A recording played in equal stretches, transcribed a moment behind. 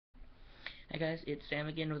Hi guys, it's Sam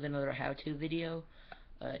again with another how-to video.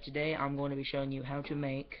 Today I'm going to be showing you how to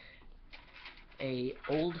make a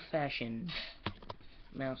old-fashioned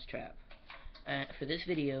mousetrap. For this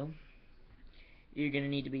video, you're going to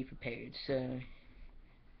need to be prepared. So,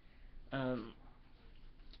 um,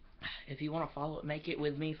 if you want to follow along and make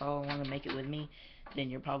it with me, then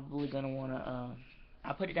you're probably going to want to,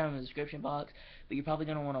 I'll put it down in the description box, but you're probably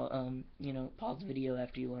going to want to, pause the video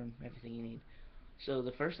after you learn everything you need. So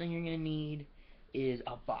the first thing you're going to need is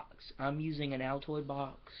a box. I'm using an Altoid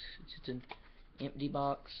box. It's just an empty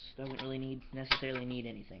box. Doesn't really necessarily need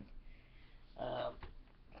anything.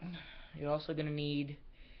 You're also going to need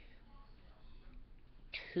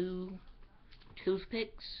 2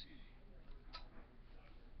 toothpicks,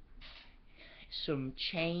 some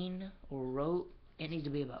chain or rope. It needs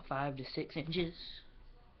to be about 5 to 6 inches.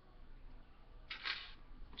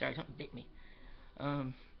 Sorry, something bit me.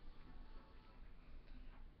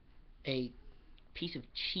 A piece of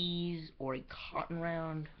cheese or a cotton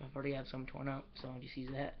round. I've already have some torn up, so I'll just use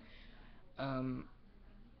that.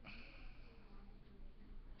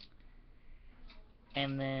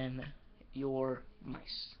 And then your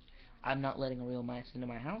mice. I'm not letting a real mice into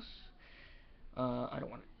my house. I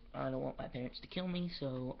don't want my parents to kill me,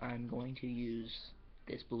 so I'm going to use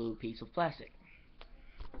this blue piece of plastic.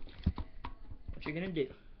 What you're gonna do?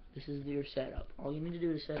 This is your setup. All you need to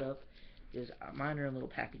do to set up is mine are in little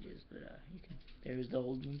packages, but you can. There's the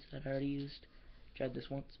old ones that I already used. Tried this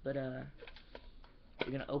once, but you're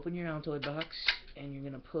gonna open your Altoid box and you're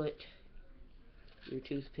gonna put your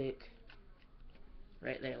toothpick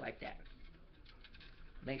right there like that.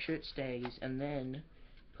 Make sure it stays, and then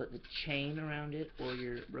put the chain around it or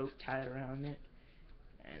your rope tied around it,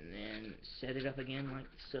 and then set it up again like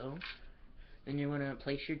so. Then you're going to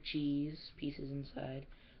place your cheese pieces inside.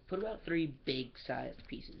 Put about 3 big sized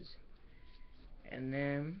pieces, and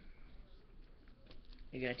then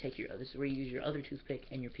you're going to take this is where you use your other toothpick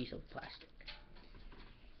and your piece of plastic.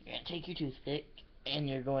 You're going to take your toothpick and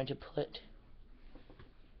you're going to put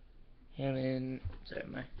him in. Sorry,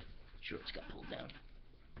 my shorts got pulled down.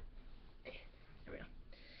 There we go.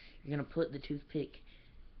 You're going to put the toothpick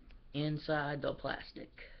inside the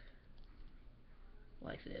plastic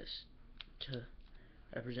like this to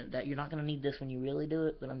represent that. You're not going to need this when you really do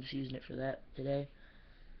it, but I'm just using it for that today.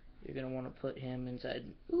 You're going to want to put him inside.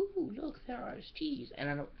 Ooh, look, there is cheese.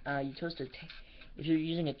 And you're supposed to if you're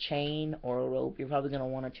using a chain or a rope, you're probably going to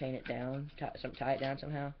want to chain it down, tie it down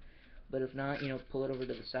somehow. But if not, pull it over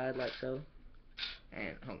to the side like so.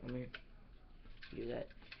 And let me do that.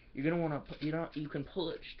 You're going to want to you can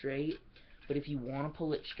pull it straight, but if you want to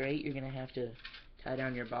pull it straight, you're going to have to tie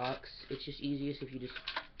down your box. It's just easiest if you just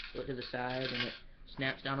pull it to the side and it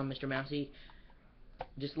snaps down on Mr. Mousy.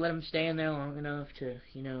 Just let him stay in there long enough to,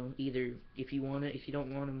 either if you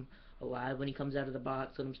don't want him alive when he comes out of the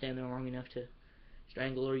box, let him stay in there long enough to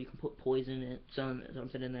strangle, or you can put poison in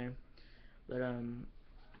something in there. But and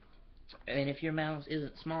if your mouse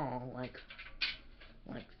isn't small, like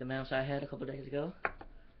the mouse I had a couple days ago,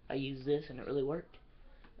 I used this and it really worked.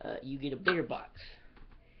 You get a bigger box.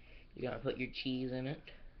 You gotta put your cheese in it.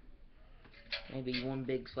 Maybe 1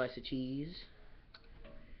 big slice of cheese.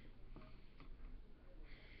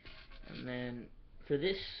 And then for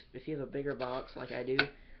this, if you have a bigger box like I do,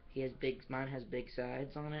 mine has big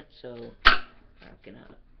sides on it, so I'm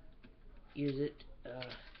gonna use it.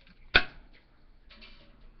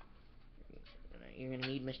 You're gonna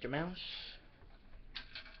need Mr. Mouse,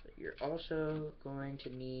 but you're also going to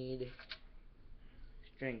need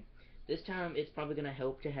string. This time it's probably gonna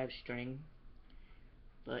help to have string,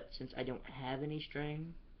 but since I don't have any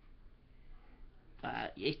string,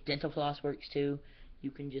 dental floss works too. You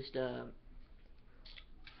can just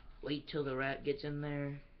wait till the rat gets in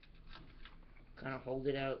there, kind of hold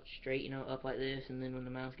it out straight, up like this, and then when the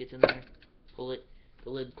mouse gets in there, pull it, the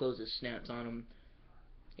lid closes, snaps on him.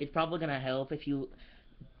 It's probably going to help if you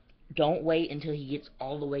don't wait until he gets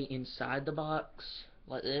all the way inside the box,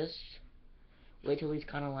 like this. Wait till he's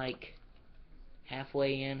kind of like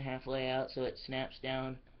halfway in, halfway out, so it snaps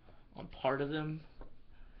down on part of him.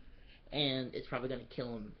 And it's probably going to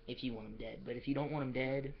kill him if you want him dead. But if you don't want him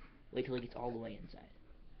dead, wait till he gets all the way inside.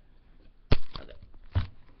 Okay.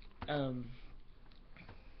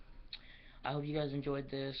 I hope you guys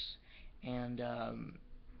enjoyed this, and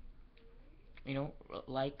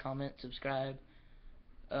like, comment, subscribe.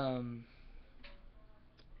 I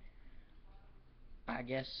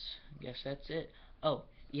guess that's it. Oh,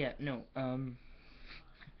 yeah, no,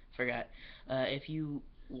 forgot. If you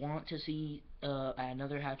want to see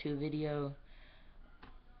another how-to video,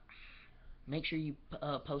 make sure you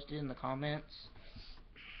post it in the comments.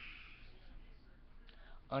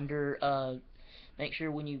 under make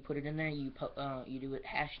sure when you put it in there you do it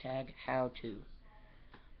hashtag how to.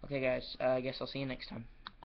 Okay guys, I guess I'll see you next time.